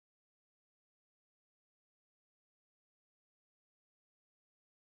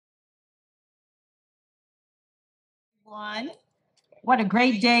Everyone. What a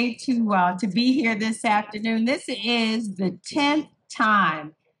great day to be here this afternoon. This is the 10th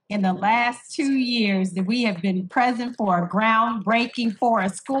time in the last 2 years that we have been present for a groundbreaking for a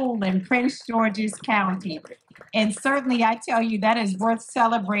school in Prince George's County. And certainly, I tell you, that is worth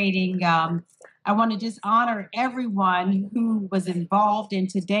celebrating. I want to just honor everyone who was involved in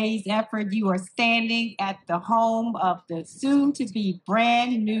today's effort. You are standing at the home of the soon to be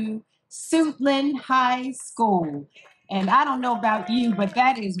brand new Suitland High School. And I don't know about you, but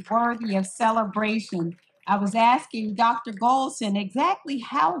that is worthy of celebration. I was asking Dr. Golson exactly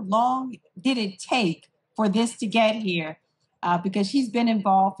how long did it take for this to get here? Because she's been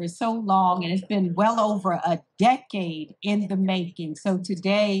involved for so long and it's been well over a decade in the making. So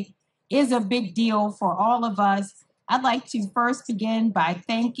today is a big deal for all of us. I'd like to first begin by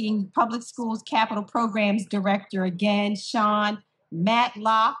thanking Public Schools Capital Programs Director again, Sean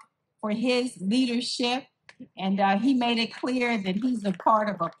Matlock, for his leadership. And he made it clear that he's a part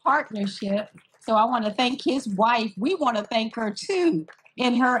of a partnership. So I want to thank his wife. We want to thank her too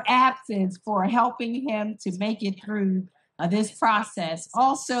in her absence for helping him to make it through this process.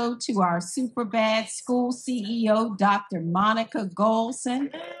 Also to our super bad school CEO, Dr. Monica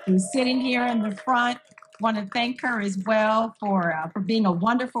Golson, who's sitting here in the front. Want to thank her as well for being a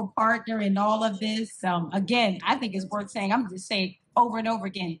wonderful partner in all of this. Again, I think it's worth saying, I'm just saying over and over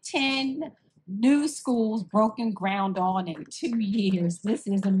again, 10 new schools broken ground on in 2 years. This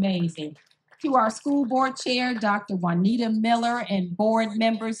is amazing. To our school board chair, Dr. Juanita Miller, and board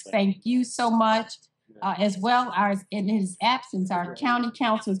members, thank you so much. As well as in his absence, our county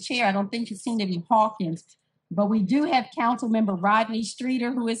council chair, I don't think you've seen him, Hawkins, but we do have council member Rodney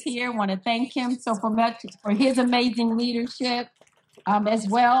Streeter who is here. Want to thank him so much for his amazing leadership. As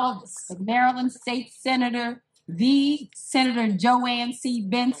well, Maryland State Senator, the Senator Joanne C.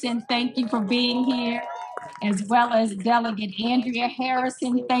 Benson, thank you for being here. As well as Delegate Andrea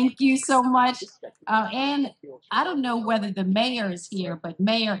Harrison, thank you so much. And I don't know whether the mayor is here, but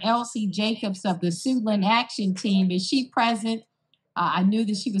Mayor Elsie Jacobs of the Suitland Action Team, is she present? I knew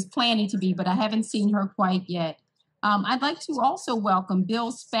that she was planning to be, but I haven't seen her quite yet. I'd like to also welcome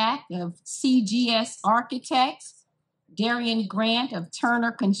Bill Spack of CGS Architects, Darian Grant of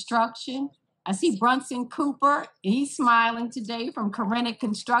Turner Construction. I see Brunson Cooper. He's smiling today from Corinna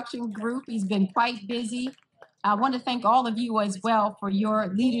Construction Group. He's been quite busy. I want to thank all of you as well for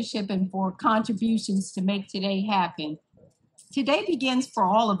your leadership and for contributions to make today happen. Today begins for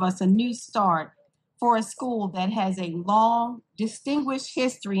all of us a new start for a school that has a long, distinguished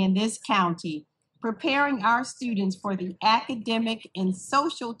history in this county, preparing our students for the academic and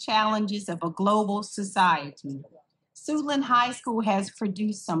social challenges of a global society. Suitland High School has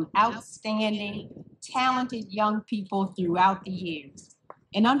produced some outstanding, talented young people throughout the years.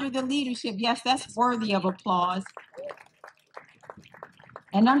 And under the leadership, yes, that's worthy of applause.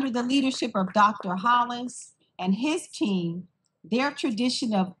 And under the leadership of Dr. Hollis and his team, their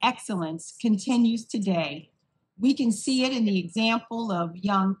tradition of excellence continues today. We can see it in the example of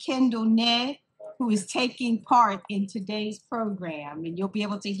young Kendall Ned, who is taking part in today's program, and you'll be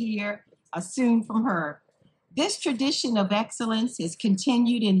able to hear soon from her. This tradition of excellence is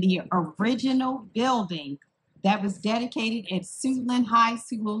continued in the original building that was dedicated at Suitland High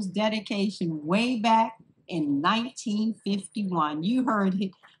School's dedication way back in 1951. You heard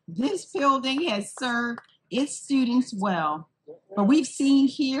it. This building has served its students well, but we've seen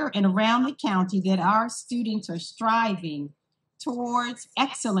here and around the county that our students are striving towards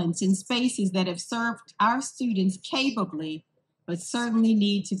excellence in spaces that have served our students capably, but certainly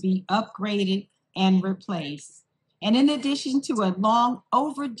need to be upgraded and replaced. And in addition to a long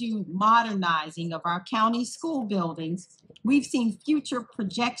overdue modernizing of our county school buildings, we've seen future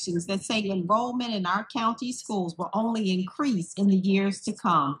projections that say enrollment in our county schools will only increase in the years to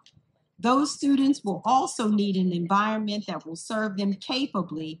come. Those students will also need an environment that will serve them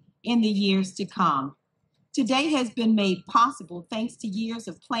capably in the years to come. Today has been made possible thanks to years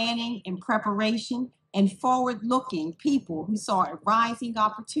of planning and preparation and forward-looking people who saw a rising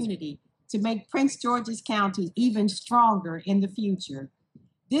opportunity to make Prince George's County even stronger in the future.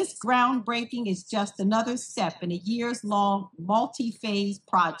 This groundbreaking is just another step in a years-long, multi-phase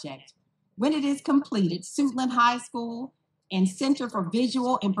project. When it is completed, Suitland High School and Center for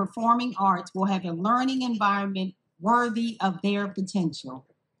Visual and Performing Arts will have a learning environment worthy of their potential.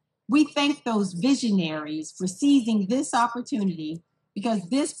 We thank those visionaries for seizing this opportunity because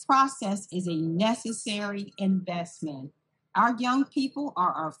this process is a necessary investment. Our young people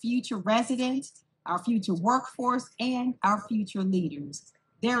are our future residents, our future workforce, and our future leaders.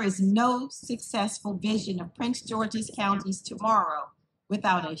 There is no successful vision of Prince George's County's tomorrow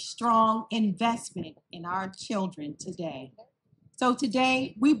without a strong investment in our children today. So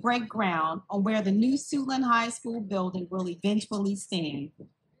today, we break ground on where the new Suitland High School building will eventually stand.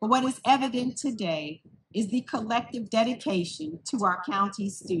 But what is evident today is the collective dedication to our county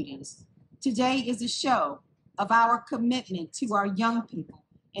students. Today is a show of our commitment to our young people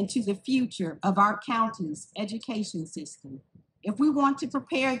and to the future of our county's education system. If we want to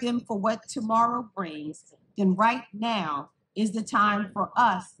prepare them for what tomorrow brings, then right now is the time for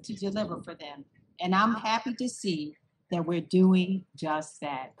us to deliver for them. And I'm happy to see that we're doing just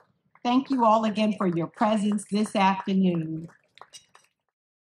that. Thank you all again for your presence this afternoon.